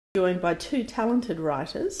Joined by two talented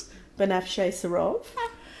writers, Banafsheh Sarov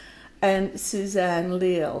and Suzanne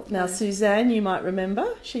Leal. Now, Suzanne, you might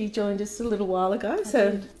remember, she joined us a little while ago,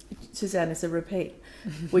 so Suzanne is a repeat,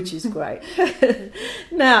 which is great.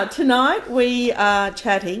 Now, tonight we are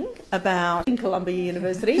chatting about Columbia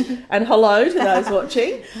University, and hello to those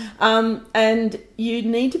watching. And you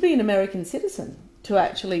need to be an American citizen to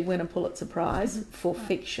actually win a Pulitzer Prize for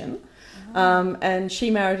fiction. And she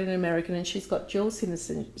married an American, and she's got dual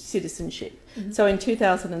citizenship. So in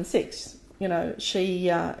 2006, you know,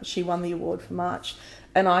 she won the award for March,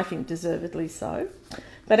 and I think deservedly so.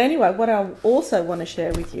 But anyway, what I also want to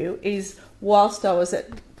share with you is, whilst I was at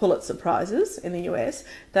Pulitzer Prizes in the US,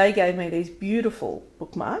 they gave me these beautiful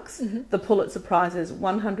bookmarks. The Pulitzer Prizes,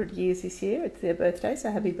 100 years this year. It's their birthday,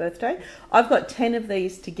 so happy birthday. I've got 10 of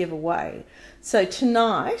these to give away. So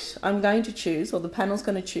tonight I'm going to choose, or the panel's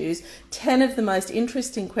going to choose, 10 of the most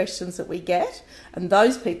interesting questions that we get, and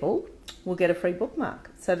those people will get a free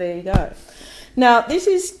bookmark. So there you go. Now, this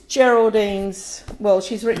is Geraldine's, well,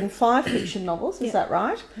 she's written 5 fiction novels, is that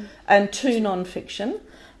right? And 2 non-fiction.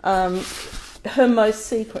 Her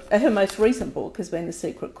most recent book has been The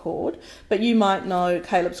Secret Chord, but you might know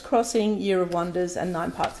Caleb's Crossing, Year of Wonders, and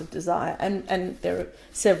 9 Parts of Desire, and there are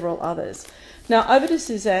several others. Now, over to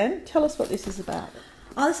Suzanne. Tell us what this is about.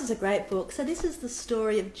 Oh, this is a great book. So this is the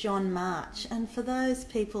story of John March, and for those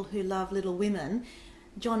people who love Little Women,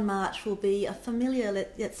 John March will be a familiar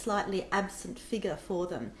yet slightly absent figure for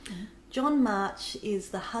them. John March is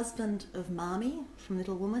the husband of Marmee from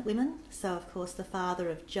Little Women, so of course the father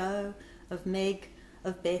of Jo, of Meg,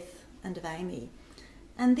 of Beth and of Amy.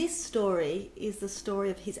 And this story is the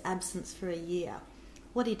story of his absence for a year.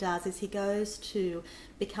 What he does is he goes to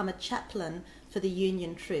become a chaplain for the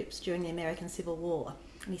Union troops during the American Civil War,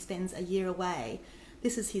 and he spends a year away.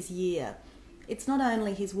 This is his year. It's not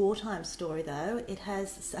only his wartime story though, it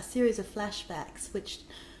has a series of flashbacks which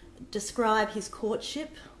describe his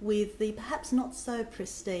courtship with the perhaps not so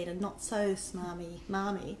pristine and not so smarmy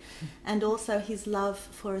Marmee, and also his love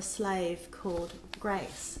for a slave called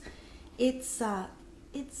Grace. It's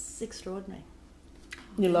extraordinary.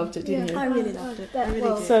 You loved it, didn't you? I really loved it. I really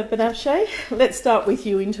did. So, Banafsheh, let's start with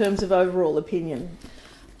you in terms of overall opinion.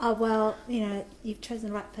 Oh, well, you know, you've chosen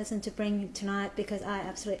the right person to bring tonight because I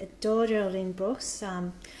absolutely adore Geraldine Brooks.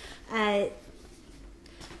 Make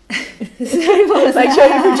sure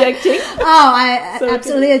you're projecting. Oh, I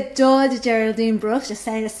absolutely adored Geraldine Brooks, just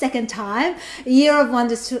saying a second time. Year of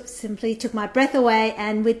Wonders simply took my breath away,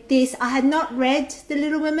 and with this, I had not read The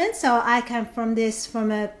Little Women, so I came from this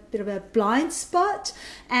from a bit of a blind spot,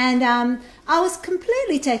 and I was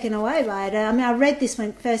completely taken away by it. I mean, I read this when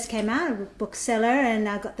it first came out of a bookseller, and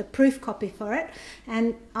I got the proof copy for it,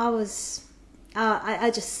 and I was... I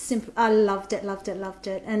loved it,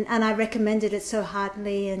 and I recommended it so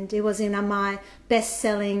heartily, and it was in my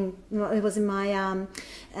best-selling, it was in my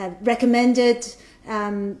recommended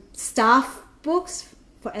staff books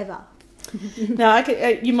forever. Now,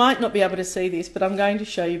 you might not be able to see this, but I'm going to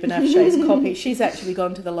show you Banafsheh's copy. She's actually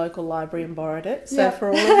gone to the local library and borrowed it. So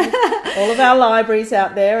for all of our libraries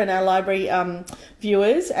out there and our library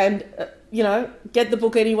viewers, and you know, get the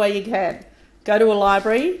book any way you can. Go to a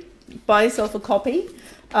library, buy yourself a copy,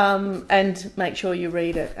 and make sure you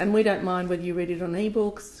read it. And we don't mind whether you read it on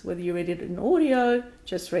ebooks, whether you read it in audio,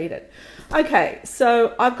 just read it. Okay,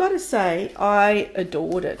 so I've got to say I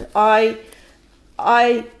adored it.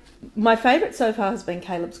 My favourite so far has been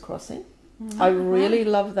Caleb's Crossing. I really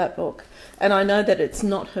love that book, and I know that it's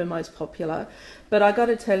not her most popular, but I got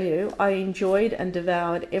to tell you, I enjoyed and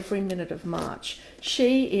devoured every minute of March.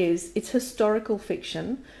 It's historical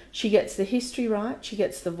fiction. She gets the history right, she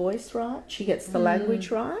gets the voice right, she gets the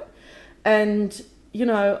language right, and you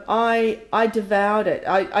know, I devoured it.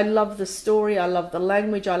 I love the story, I love the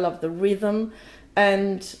language, I love the rhythm,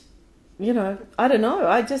 and you know, I don't know,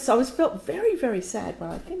 I felt very, very sad when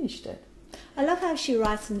I finished it. I love how she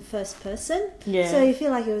writes in the first person. Yeah. So you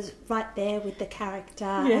feel like you're right there with the character,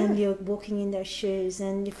 and you're walking in their shoes,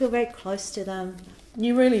 and you feel very close to them.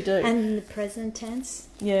 You really do. And in the present tense.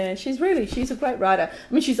 Yeah, she's a great writer.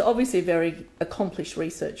 I mean, she's obviously a very accomplished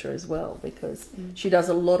researcher as well, because she does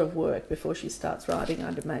a lot of work before she starts writing,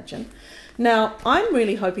 I'd imagine. Now, I'm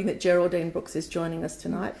really hoping that Geraldine Brooks is joining us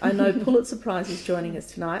tonight. I know Pulitzer Prize is joining us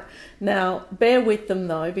tonight. Now, bear with them,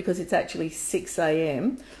 though, because it's actually 6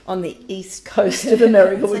 a.m. on the east coast of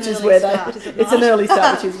America, which is where it's an early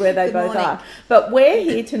start, which is where they both are. But we're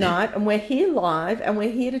here tonight, and we're here live, and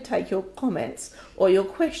we're here to take your comments or your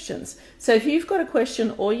questions. So if you've got a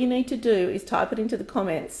question, all you need to do is type it into the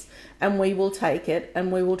comments, and we will take it,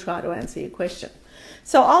 and we will try to answer your question.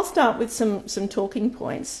 So I'll start with some talking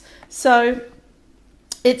points. So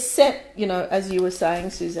it's set, you know, as you were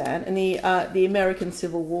saying, Suzanne, in the American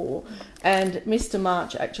Civil War, and Mr.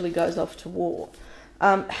 March actually goes off to war.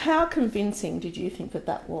 How convincing did you think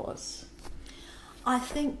that was? I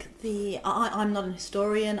think I'm not an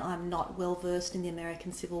historian, I'm not well versed in the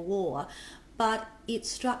American Civil War, but it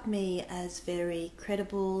struck me as very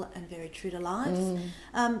credible and very true to life.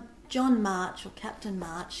 John March, or Captain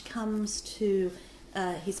March, comes to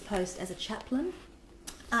his post as a chaplain.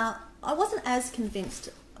 I wasn't as convinced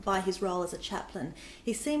by his role as a chaplain.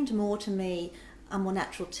 He seemed more to me a more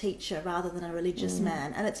natural teacher rather than a religious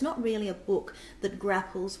man. And it's not really a book that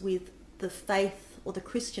grapples with the faith or the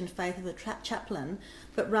Christian faith of a chaplain,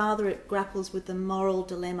 but rather it grapples with the moral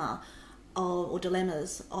dilemma or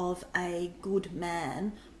dilemmas of a good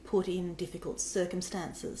man put in difficult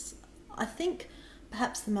circumstances. I think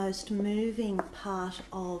perhaps the most moving part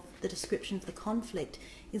of the description of the conflict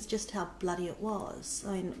is just how bloody it was.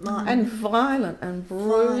 I mean, and violent and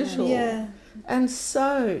brutal, Yeah. and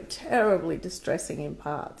so terribly distressing in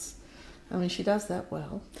parts. I mean, she does that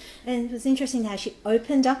well. And it was interesting how she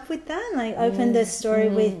opened up with that, like opened the story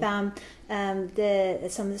with some of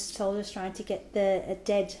the soldiers trying to get the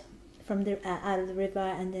dead from the out of the river,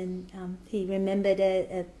 and then he remembered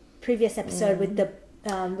a previous episode with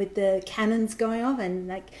the cannons going off, and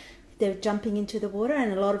like they're jumping into the water,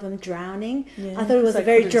 and a lot of them drowning. Yeah, I thought it was a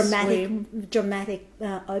very couldn't dramatic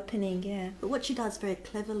opening. Yeah. But what she does very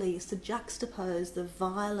cleverly is to juxtapose the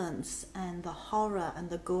violence and the horror and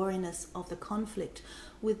the goriness of the conflict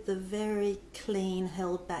with the very clean,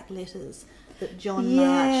 held-back letters that John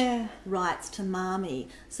March writes to Marmee.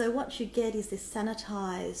 So what you get is this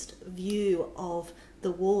sanitised view of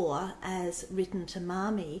the war as written to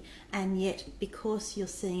Marmee, and yet because you're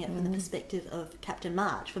seeing it from the perspective of Captain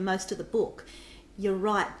March for most of the book, you're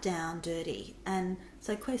right down dirty. And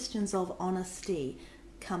so questions of honesty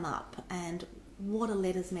come up, and what are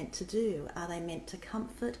letters meant to do? Are they meant to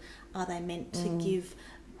comfort? Are they meant to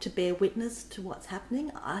to bear witness to what's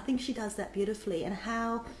happening? I think she does that beautifully. And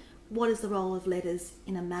what is the role of letters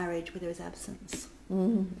in a marriage where there is absence? I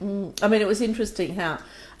mean, it was interesting how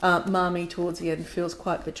Marmee towards the end feels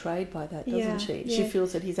quite betrayed by that, doesn't she? Yeah. She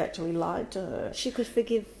feels that he's actually lied to her. She could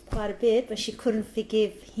forgive quite a bit, but she couldn't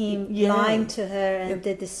forgive him lying to her and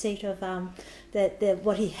the deceit of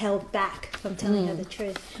what he held back from telling her the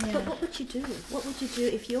truth. Yeah. But what would you do? What would you do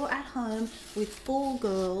if you're at home with 4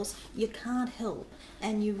 girls, you can't help,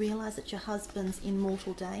 and you realise that your husband's in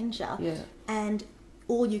mortal danger, and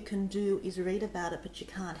all you can do is read about it, but you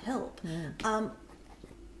can't help?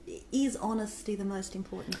 Is honesty the most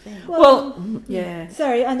important thing? Well,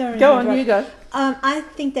 Sorry, I don't remember. Go on, you go. I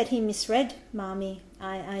think that he misread Marmee.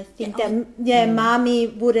 I think Marmee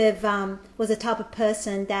would have was the type of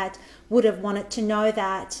person that would have wanted to know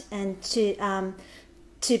that, and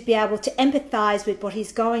to be able to empathise with what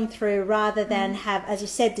he's going through, rather than have, as you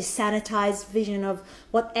said, this sanitised vision of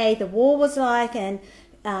what the war was like, and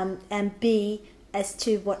B, as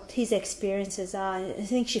to what his experiences are. I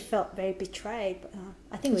think she felt very betrayed.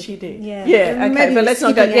 I think she did. Yeah. Okay, but let's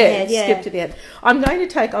not go. Skip to the end.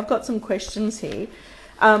 I've got some questions here.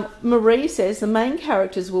 Marie says the main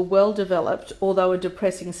characters were well developed, although a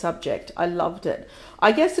depressing subject. I loved it.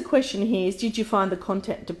 I guess the question here is, did you find the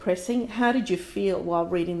content depressing? How did you feel while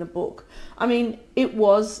reading the book? I mean,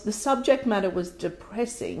 the subject matter was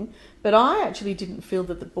depressing, but I actually didn't feel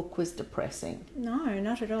that the book was depressing. No,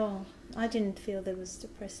 not at all. I didn't feel that was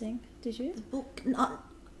depressing. Did you? The book,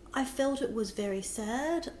 I felt it was very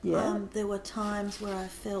sad. There were times where I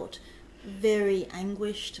felt very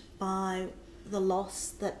anguished by the loss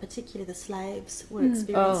that particularly the slaves were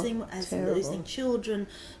experiencing, as losing children,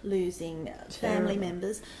 losing family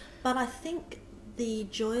members. But I think the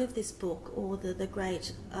joy of this book, or the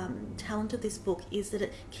great talent of this book, is that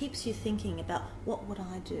it keeps you thinking about, what would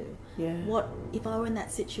I do? What if I were in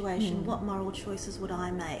that situation? What moral choices would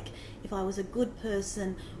I make? If I was a good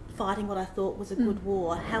person fighting what I thought was a good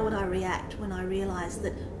war, how would I react when I realised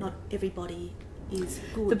that not everybody is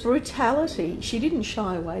good? The brutality, she didn't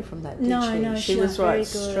shy away from that, did she? No, she was right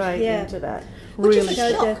straight into that. Really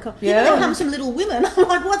shocked. There come some Little Women. I'm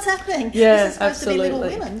like, what's happening? Yeah, this is supposed to be Little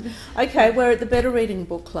Women. Okay, we're at the Better Reading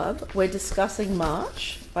Book Club. We're discussing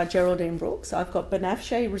March by Geraldine Brooks. I've got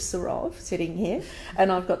Banafsheh Risserov sitting here,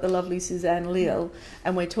 and I've got the lovely Suzanne Leal,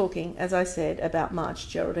 and we're talking, as I said, about March,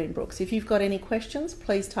 Geraldine Brooks. If you've got any questions,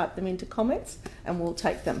 please type them into comments and we'll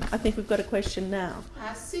take them. I think we've got a question now.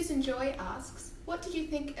 Susan Joy asks, what did you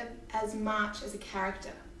think of as March as a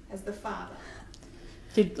character, as the father?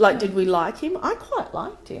 Did we like him? I quite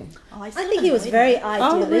liked him. I think he was very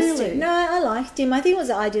idealistic. Oh, really? No, I liked him. I think he was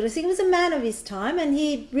idealistic. He was a man of his time, and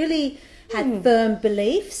he really had firm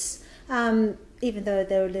beliefs. even though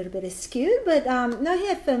they were a little bit askew. But no, he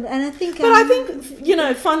had fun, and I think. But I think, you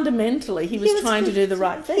know, fundamentally, he was trying to do the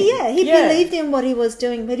right thing. Yeah, he believed in what he was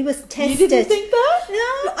doing, but he was tested. You didn't think that?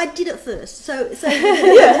 No, I did at first. So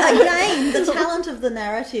again, the talent of the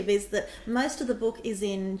narrative is that most of the book is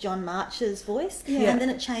in John March's voice, and then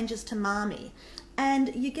it changes to Marmee.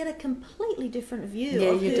 And you get a completely different view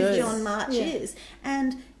of who John March is.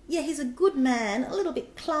 And yeah, he's a good man, a little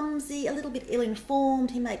bit clumsy, a little bit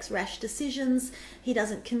ill-informed. He makes rash decisions. He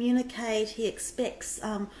doesn't communicate. He expects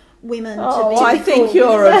women to be... Oh, I think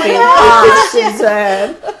you're a bit harsh,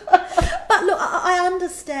 Suzanne. But look, I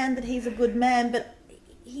understand that he's a good man, but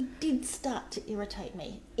he did start to irritate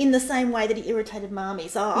me in the same way that he irritated Marmee.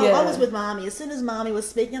 So I was with Marmee. As soon as Marmee was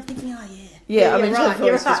speaking, I'm thinking, oh, yeah. Yeah, I mean, right,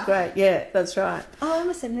 her voice was great. Yeah, that's right. I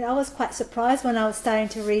must admit, I was quite surprised when I was starting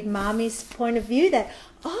to read Marmee's point of view that,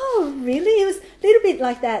 oh, really? It was a little bit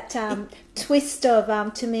like that twist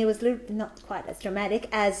of, to me, it was not quite as dramatic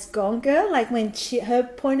as Gone Girl. Like when her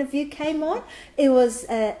point of view came on, it was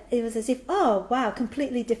as if, oh, wow,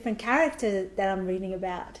 completely different character that I'm reading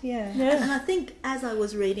about. Yeah. And I think as I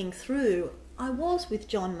was reading through, I was with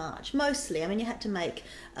John March mostly. I mean, you had to make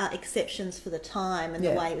exceptions for the time and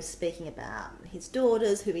the way he was speaking about his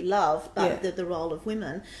daughters, who he loved, but the role of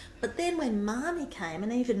women. But then when Marmee came,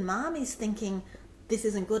 and even Marmee's thinking, this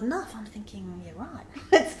isn't good enough, I'm thinking, you're right.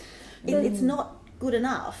 It's not good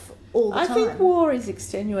enough all the time. I think war is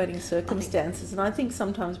extenuating circumstances, and I think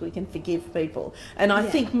sometimes we can forgive people. And I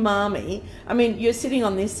think Marmee, I mean, you're sitting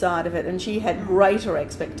on this side of it, and she had greater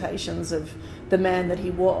expectations of the man that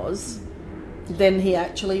he was than he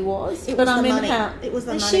actually was. It was the money. It was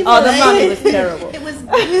the money. Oh, the money was terrible. It was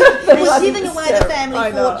giving away the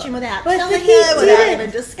family fortune without telling her, without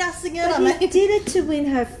even discussing it. But he did it to win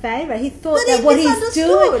her favour. He thought that what he's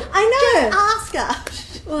doing... I know. Just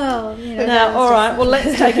ask her. Well, you know... Now, all right, well,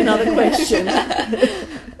 let's take another question.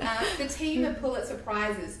 The team at Pulitzer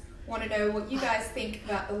Prizes want to know what you guys think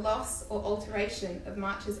about the loss or alteration of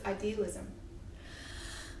March's idealism.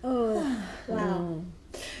 Oh, wow.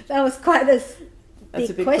 That was quite a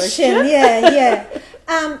big question. Yeah.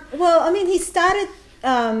 Well, I mean, he started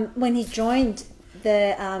when he joined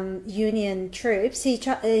the Union troops. He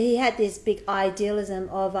had this big idealism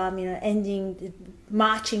of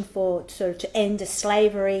marching for to end the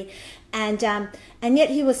slavery, and yet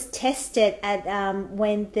he was tested at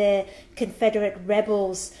when the Confederate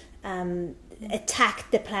rebels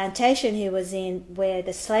attacked the plantation he was in, where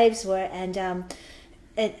the slaves were, and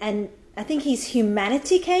I think his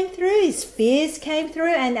humanity came through, his fears came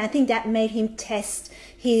through, and I think that made him test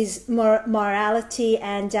his morality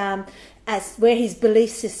and as where his belief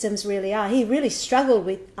systems really are. He really struggled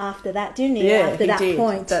with after that, didn't he? Yeah, after he that did.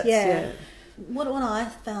 point. Yeah. What I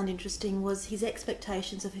found interesting was his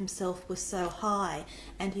expectations of himself were so high,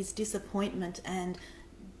 and his disappointment and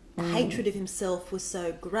hatred of himself was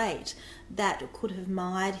so great that could have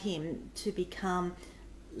mired him to become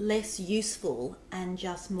less useful and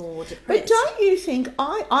just more depressed. But don't you think,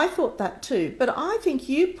 I thought that too, but I think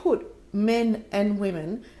you put men and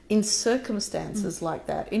women in circumstances like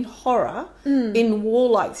that, in horror, in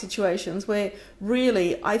warlike situations where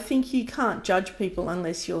really I think you can't judge people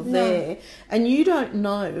unless you're there, and you don't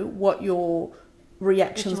know what your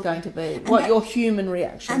reaction's going to be, what your human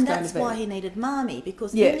reaction's going to be. And that's why he needed Marmee,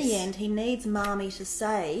 because in the end he needs Marmee to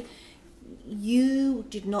say, you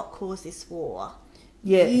did not cause this war.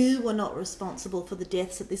 Yes. You were not responsible for the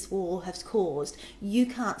deaths that this war has caused. You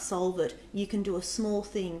can't solve it. You can do a small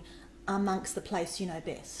thing amongst the place you know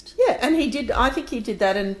best. Yeah, and he did. I think he did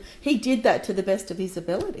that, and he did that to the best of his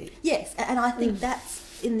ability. Yes, and I think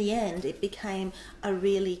that's, in the end, it became a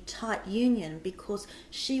really tight union because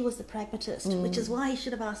she was the pragmatist, which is why he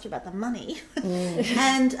should have asked her about the money.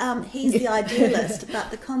 And he's the idealist, but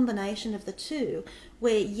the combination of the two,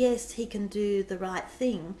 where yes, he can do the right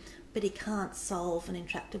thing, but he can't solve an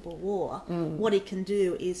intractable war. What he can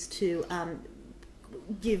do is to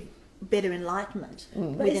give better enlightenment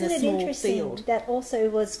within a small field. Isn't it interesting that also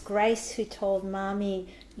it was Grace who told Marmee,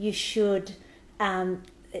 you should,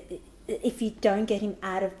 if you don't get him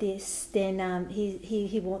out of this, then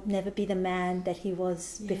he will never be the man that he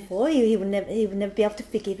was before. He would never be able to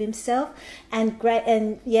forgive himself.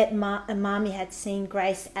 And yet Marmee had seen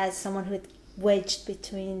Grace as someone who had wedged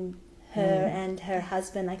between her and her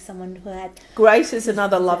husband, like someone who had... Grace is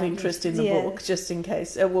another love interest in the book, just in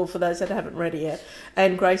case, well, for those that haven't read it yet.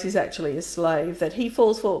 And Grace is actually a slave that he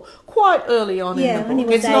falls for quite early on in the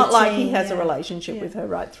book. It's 18, not like he has a relationship with her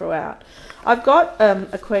right throughout. I've got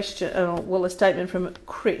a question, a statement from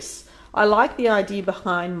Chris. I like the idea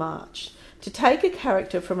behind March, to take a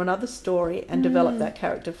character from another story and develop that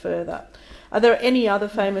character further. Are there any other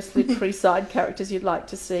famous literary side characters you'd like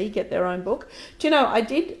to see get their own book? Do you know, I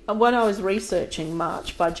did, when I was researching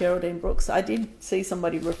March by Geraldine Brooks, I did see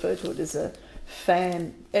somebody refer to it as a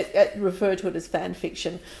refer to it as fan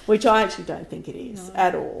fiction, which I actually don't think it is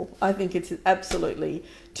at all. I think it's absolutely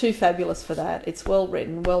too fabulous for that. It's well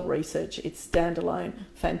written, well researched, it's standalone,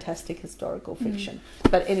 fantastic historical fiction.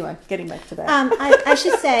 But anyway, getting back to that. I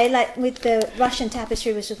should say, like with the Russian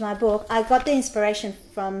Tapestry, which was my book, I got the inspiration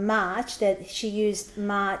from March, that she used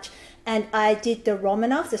March, and I did the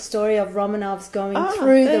Romanovs, the story of Romanovs going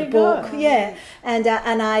through the book. Yeah,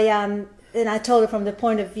 and I told her from the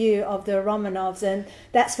point of view of the Romanovs, and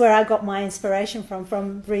that's where I got my inspiration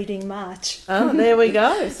from reading March. Oh, there we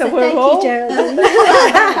go. So we're thank all... you, Geraldine.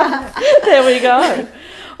 There we go.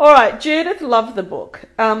 All right, Judith loved the book.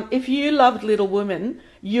 If you loved Little Women,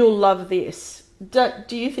 you'll love this. Do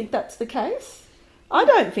you think that's the case? I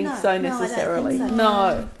don't think so necessarily. No, I don't think so.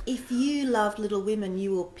 No. If you loved Little Women,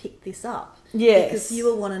 you will pick this up. Yes. Because you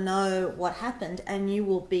will want to know what happened, and you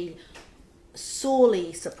will be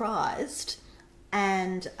sorely surprised,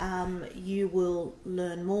 and you will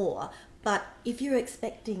learn more. But if you're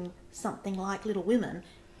expecting something like Little Women,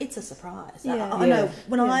 it's a surprise. I know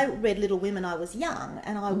when I read Little Women, I was young,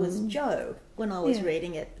 and I was Jo when I was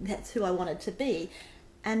reading it. That's who I wanted to be.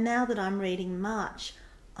 And now that I'm reading March,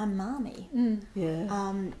 I'm Marmy. You're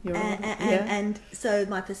right. And so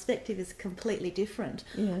my perspective is completely different.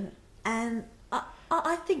 Yeah. And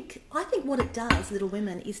I think what it does, Little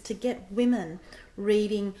Women, is to get women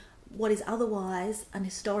reading what is otherwise an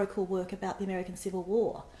historical work about the American Civil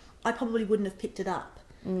War. I probably wouldn't have picked it up,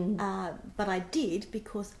 but I did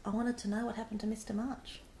because I wanted to know what happened to Mr.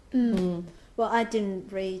 March. Well, I didn't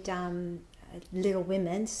read Little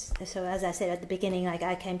Women, so as I said at the beginning, like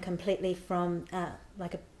I came completely from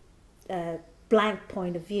like a blank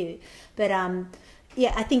point of view, but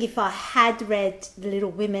yeah, I think if I had read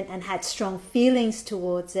Little Women and had strong feelings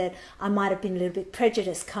towards it, I might have been a little bit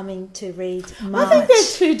prejudiced coming to read March. I think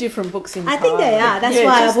they're two different books entirely. I think they are. That's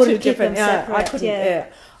why I wouldn't keep them separate.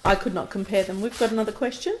 I could not compare them. We've got another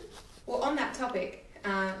question. Well, on that topic,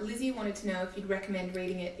 Lizzie wanted to know if you'd recommend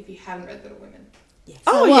reading it if you haven't read Little Women. Yes.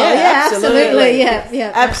 Oh, well, yeah, absolutely.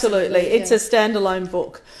 Yeah, absolutely. It's a standalone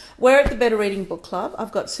book. We're at the Better Reading Book Club.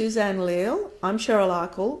 I've got Suzanne Leal. I'm Cheryl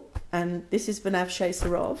Arkle. And this is Banafsheh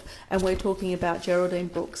Sarov, and we're talking about Geraldine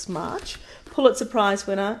Brooks' March. Pulitzer Prize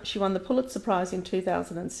winner. She won the Pulitzer Prize in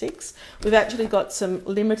 2006. We've actually got some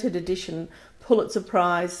limited edition Pulitzer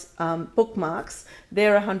Prize bookmarks.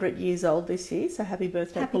 They're 100 years old this year, so happy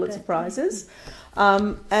birthday, Pulitzer Prizes.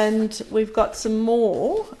 And we've got some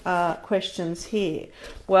more questions here.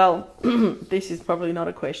 Well, this is probably not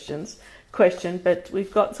a question, but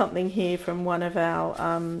we've got something here from one of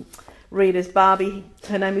our readers, Barbie.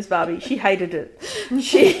 Her name is Barbie. She hated it.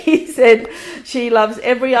 She said she loves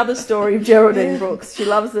every other story of Geraldine Brooks. She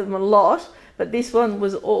loves them a lot, but this one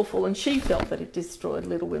was awful, and she felt that it destroyed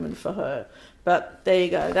Little Women for her. But there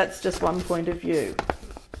you go. That's just one point of view.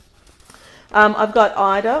 I've got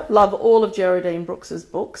Ida. Love all of Geraldine Brooks's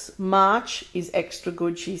books. March is extra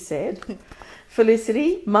good, she said.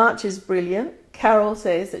 Felicity, March is brilliant. Carol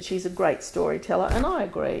says that she's a great storyteller, and I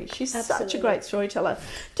agree. She's such a great storyteller.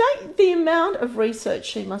 The amount of research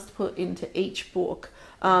she must put into each book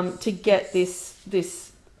to get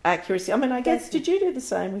this accuracy. I mean, I guess, did you do the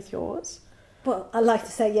same with yours? Well, I like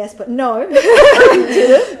to say yes, but no.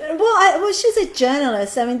 Well, she's a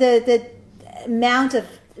journalist. I mean, the amount of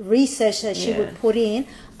research that she would put in.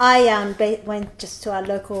 I went just to our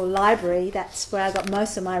local library. That's where I got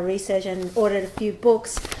most of my research and ordered a few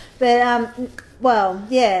books. But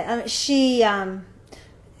she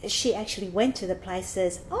actually went to the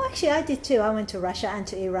places. Oh, actually, I did too. I went to Russia and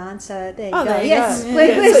to Iran. So there you go. There you yes, go.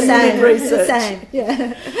 we're So same. you did research. Same. Yeah.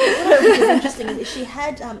 What I think is interesting is she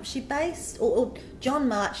had John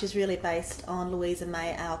March is really based on Louisa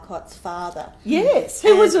May Alcott's father. Yes,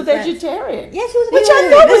 who was a vegetarian. Yes, he was a which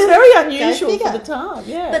vegetarian. I thought was very unusual for the time.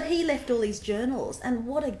 Yeah, but he left all these journals, and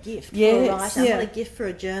what a gift for a writer, and what a gift for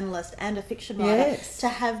a journalist and a fiction writer to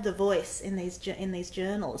have the voice in these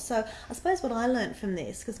journals. So I suppose what I learnt from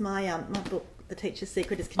this, because my book, The Teacher's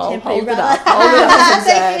Secret, is contemporary. Hold it up. Hold it up,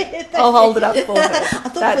 Suzanne. I'll hold it up for her. I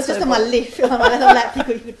thought it was just on my lip. On my lap, you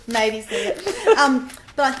could maybe see it.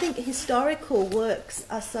 But I think historical works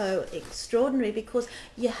are so extraordinary because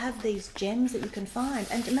you have these gems that you can find.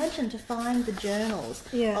 And imagine to find the journals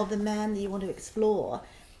of the man that you want to explore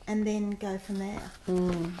and then go from there.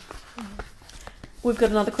 We've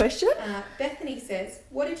got another question. Bethany says,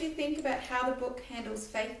 what did you think about how the book handles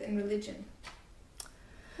faith and religion?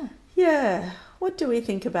 Yeah, what do we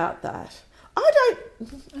think about that?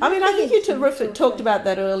 I think you talked about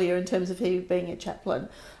that earlier in terms of he being a chaplain.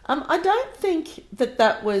 I don't think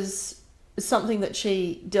that was something that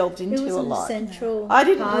she delved into a lot. Central. I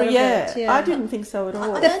didn't. Part of Yeah, it, yeah, I didn't think so at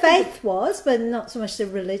all. The faith was, but not so much the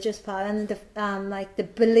religious part, and the like the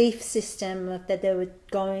belief system of that they were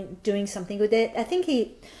doing something with it. I think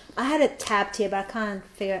I had it tabbed here, but I can't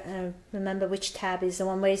remember which tab is the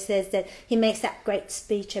one where he says that he makes that great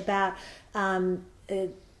speech about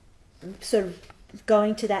sort of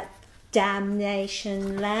going to that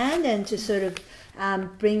damnation land and to sort of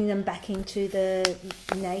bring them back into the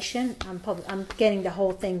nation. I'm getting the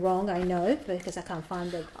whole thing wrong, I know, because I can't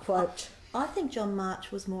find the quote. I think John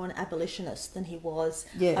March was more an abolitionist than he was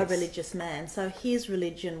Yes. a religious man. So his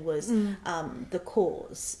religion was the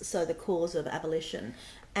cause, so the cause of abolition.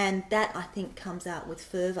 And that, I think, comes out with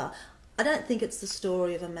fervour. I don't think it's the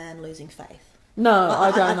story of a man losing faith. No,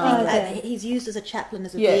 I don't know. I think Okay. he's used as a chaplain,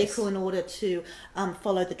 as a Yes. vehicle in order to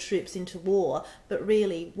follow the troops into war. But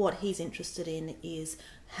really, what he's interested in is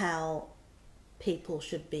how people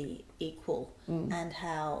should be equal and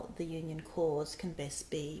how the Union cause can best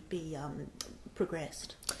be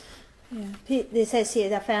progressed. Yeah. It says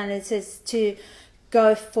here, I found it says to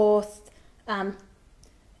go forth,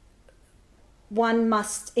 one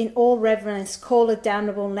must in all reverence call a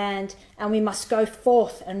damnable land, and we must go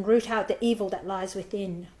forth and root out the evil that lies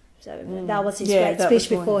within. So that was his great speech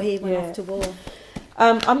before he went off to war.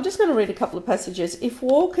 I'm just going to read a couple of passages. If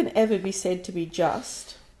war can ever be said to be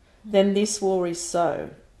just, then this war is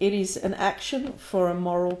so. It is an action for a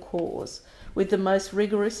moral cause, with the most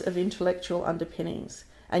rigorous of intellectual underpinnings.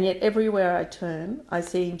 And yet everywhere I turn, I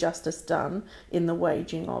see injustice done in the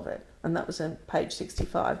waging of it. And that was on page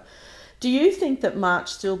 65. Do you think that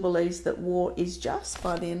March still believes that war is just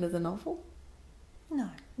by the end of the novel? No.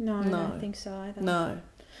 No, I don't think so either. No.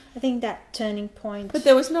 I think that turning point... But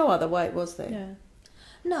there was no other way, was there? Yeah.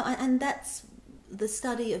 No, and that's the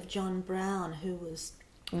study of John Brown, who was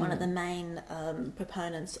one of the main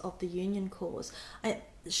proponents of the Union cause,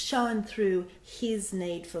 shown through his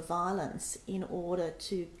need for violence in order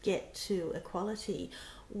to get to equality,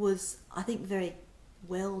 was, I think, very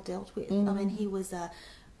well dealt with. I mean, he was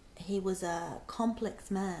a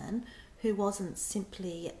complex man who wasn't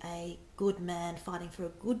simply a good man fighting for a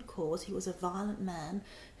good cause. He was a violent man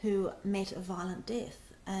who met a violent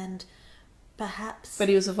death, and perhaps... But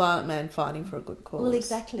he was a violent man fighting for a good cause. Well,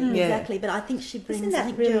 exactly. But I think she brings... Isn't that I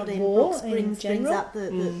think really Geraldine war Brooks brings up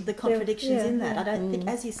the contradictions in that. I don't think,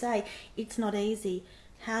 as you say, it's not easy.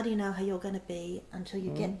 How do you know how you're going to be until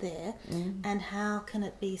you get there? And how can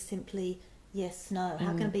it be simply yes, no?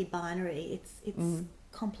 How can it be binary? It's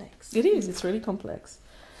complex. It is. It's really complex.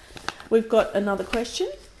 We've got another question.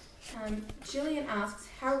 Gillian asks,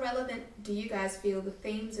 how relevant do you guys feel the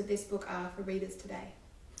themes of this book are for readers today?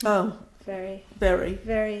 Oh, Very.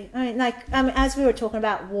 very. I mean, as we were talking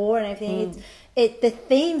about war and everything, the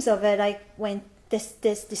themes of it, like when this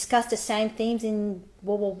discussed the same themes in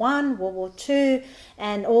World War One, World War Two,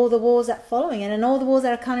 and all the wars that following it, and all the wars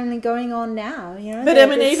that are currently going on now. You know, but I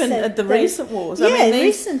mean, even at the recent wars, I mean,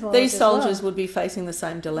 recent wars these as soldiers well. would be facing the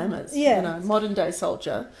same dilemmas. Yeah. You know, modern day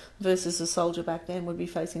soldier versus a soldier back then would be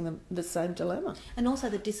facing the same dilemma. And also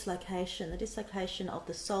the dislocation of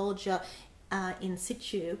the soldier in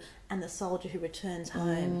situ and the soldier who returns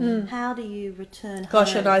home. How do you return home?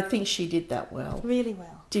 Gosh, and I think she did that well. Really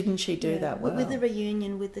well. Didn't she do that well? With the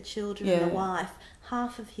reunion with the children and the wife,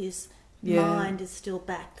 half of his mind is still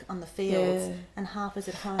back on the fields and half is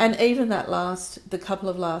at home. And even the couple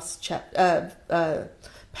of last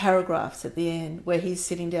paragraphs at the end where he's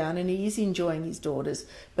sitting down and he is enjoying his daughters,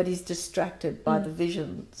 but he's distracted by the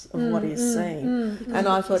visions of what he's seeing. And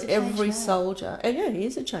I thought every soldier, and he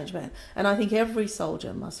is a changed man, and I think every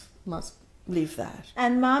soldier must live that.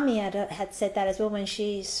 And Mommy had said that as well when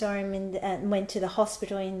she saw him went to the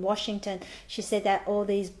hospital in Washington. She said that all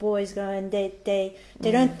these boys go and they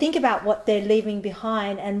don't think about what they're leaving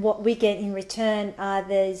behind, and what we get in return are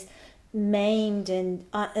these maimed and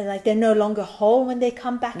like they're no longer whole when they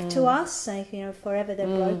come back to us. Like, you know, forever they're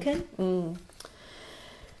broken.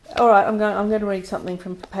 All right, I'm going to read something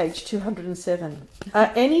from page 207.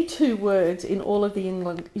 Any two words in all of the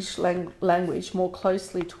English language more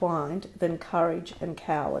closely twined than courage and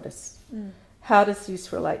cowardice? How does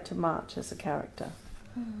this relate to March as a character?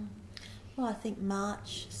 Well, I think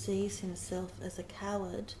March sees himself as a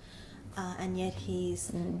coward, and yet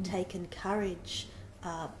he's taken courage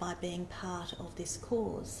by being part of this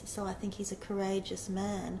cause. So I think he's a courageous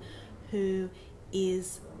man who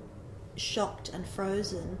is shocked and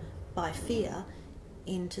frozen by fear,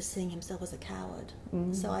 into seeing himself as a coward.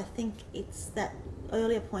 So I think it's that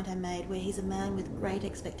earlier point I made where he's a man with great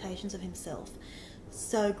expectations of himself,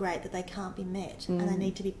 so great that they can't be met, and they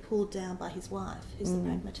need to be pulled down by his wife, who's the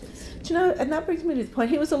pragmatist. Do you know, and that brings me to the point,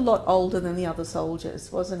 he was a lot older than the other soldiers,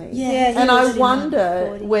 wasn't he? Yeah, and I was wonder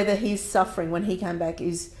 40. whether his suffering when he came back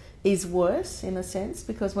is worse, in a sense,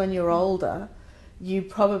 because when you're older, you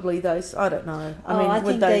probably I don't know. I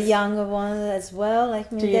think the younger ones as well.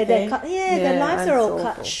 Like, I mean, Do you think? their lives are all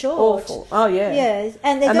cut short. Awful. Oh yeah. Yeah,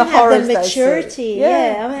 and they And don't the have horrors the they see. maturity.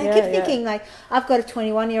 Yeah. I mean, Yeah, I keep yeah. thinking, like, I've got a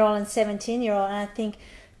 21-year-old and 17-year-old, and I think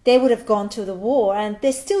they would have gone to the war, and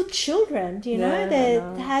they're still children. Do you know? Yeah,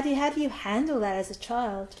 I know. How do you handle that as a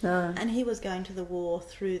child? No. And he was going to the war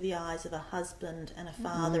through the eyes of a husband and a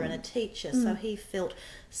father and a teacher, so he felt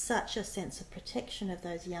such a sense of protection of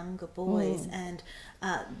those younger boys and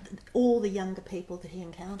all the younger people that he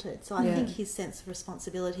encountered. So I think his sense of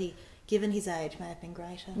responsibility, given his age, may have been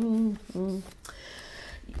greater.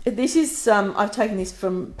 This is, I've taken this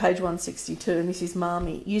from page 162, and this is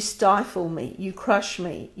Marmee. You stifle me, you crush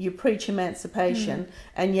me, you preach emancipation,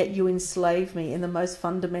 and yet you enslave me in the most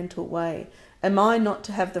fundamental way. Am I not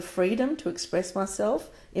to have the freedom to express myself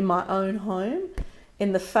in my own home?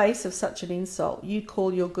 In the face of such an insult, you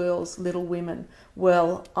call your girls little women.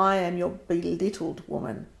 Well, I am your belittled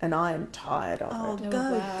woman, and I am tired of it. Go,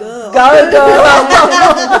 wow. girl. Go,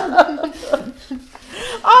 girl!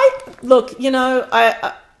 Look, you know,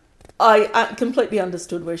 I completely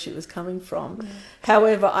understood where she was coming from.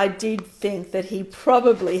 However, I did think that he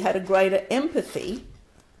probably had a greater empathy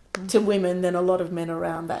to women than a lot of men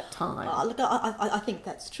around that time. Look, I think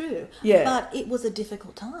that's true. Yeah. But it was a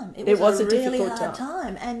difficult time. It It was was a a really difficult hard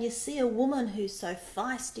time. And you see a woman who's so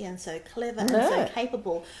feisty and so clever and so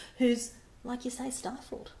capable, who's, like you say,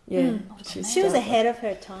 stifled. Yeah, She was ahead of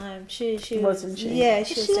her time. She Wasn't she? Yeah,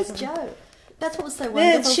 She she was was Jo. That's what was so Yeah,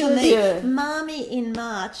 wonderful she for was- me. Yeah. Marmee in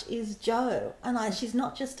March is Jo. And she's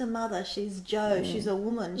not just a mother, she's Jo. She's a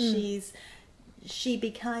woman. She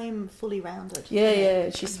became fully rounded. Yeah,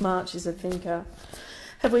 she's smart, she's a thinker.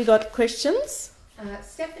 Have we got questions?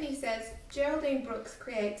 Stephanie says, Geraldine Brooks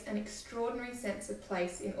creates an extraordinary sense of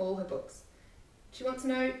place in all her books. She wants to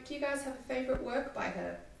know, do you guys have a favourite work by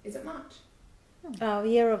her? Is it March? Oh,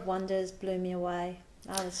 Year of Wonders blew me away.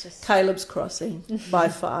 I was just... Caleb's Crossing, by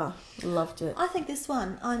far. Loved it. I think this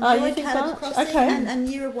one. I you enjoyed think Caleb's March? Crossing, Okay. and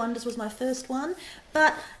Year of Wonders was my first one.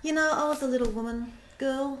 But, you know, I was a little woman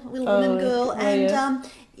girl, and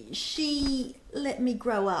she let me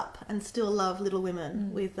grow up and still love Little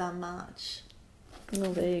Women with March.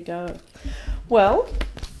 Well, there you go. Well,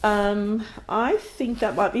 I think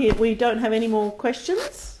that might be it. We don't have any more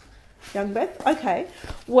questions, young Beth? Okay.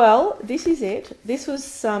 Well, this is it. This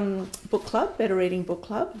was Book Club, Better Reading Book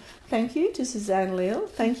Club. Thank you to Suzanne Leal.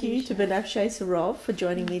 Thank you to Banafshe Sarov for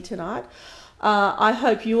joining me tonight. I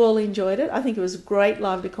hope you all enjoyed it. I think it was a great,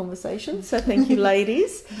 lively conversation. So thank you,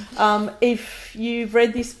 ladies. If you've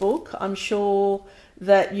read this book, I'm sure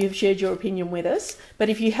that you've shared your opinion with us. But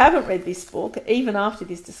if you haven't read this book, even after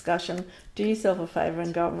this discussion, do yourself a favour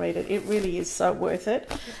and go and read it. It really is so worth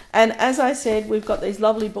it. And as I said, we've got these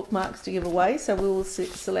lovely bookmarks to give away. So we will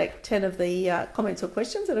select 10 of the comments or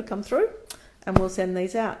questions that have come through, and we'll send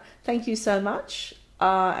these out. Thank you so much.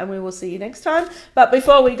 And we will see you next time. But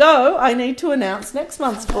before we go, I need to announce next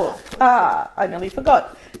month's book. I nearly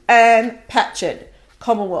forgot. Anne Patchett,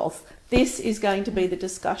 Commonwealth. This is going to be the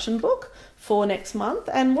discussion book for next month.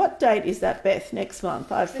 And what date is that, Beth, next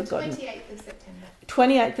month? I've forgotten. 28th of September.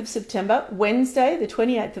 28th of September, Wednesday, the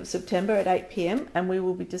 28th of September at 8 p.m. And we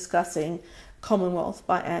will be discussing Commonwealth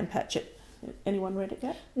by Anne Patchett. Anyone read it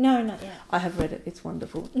yet? No, not yet. I have read it. It's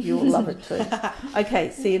wonderful. You'll love it too. Okay,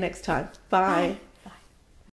 see you next time. Bye. Bye.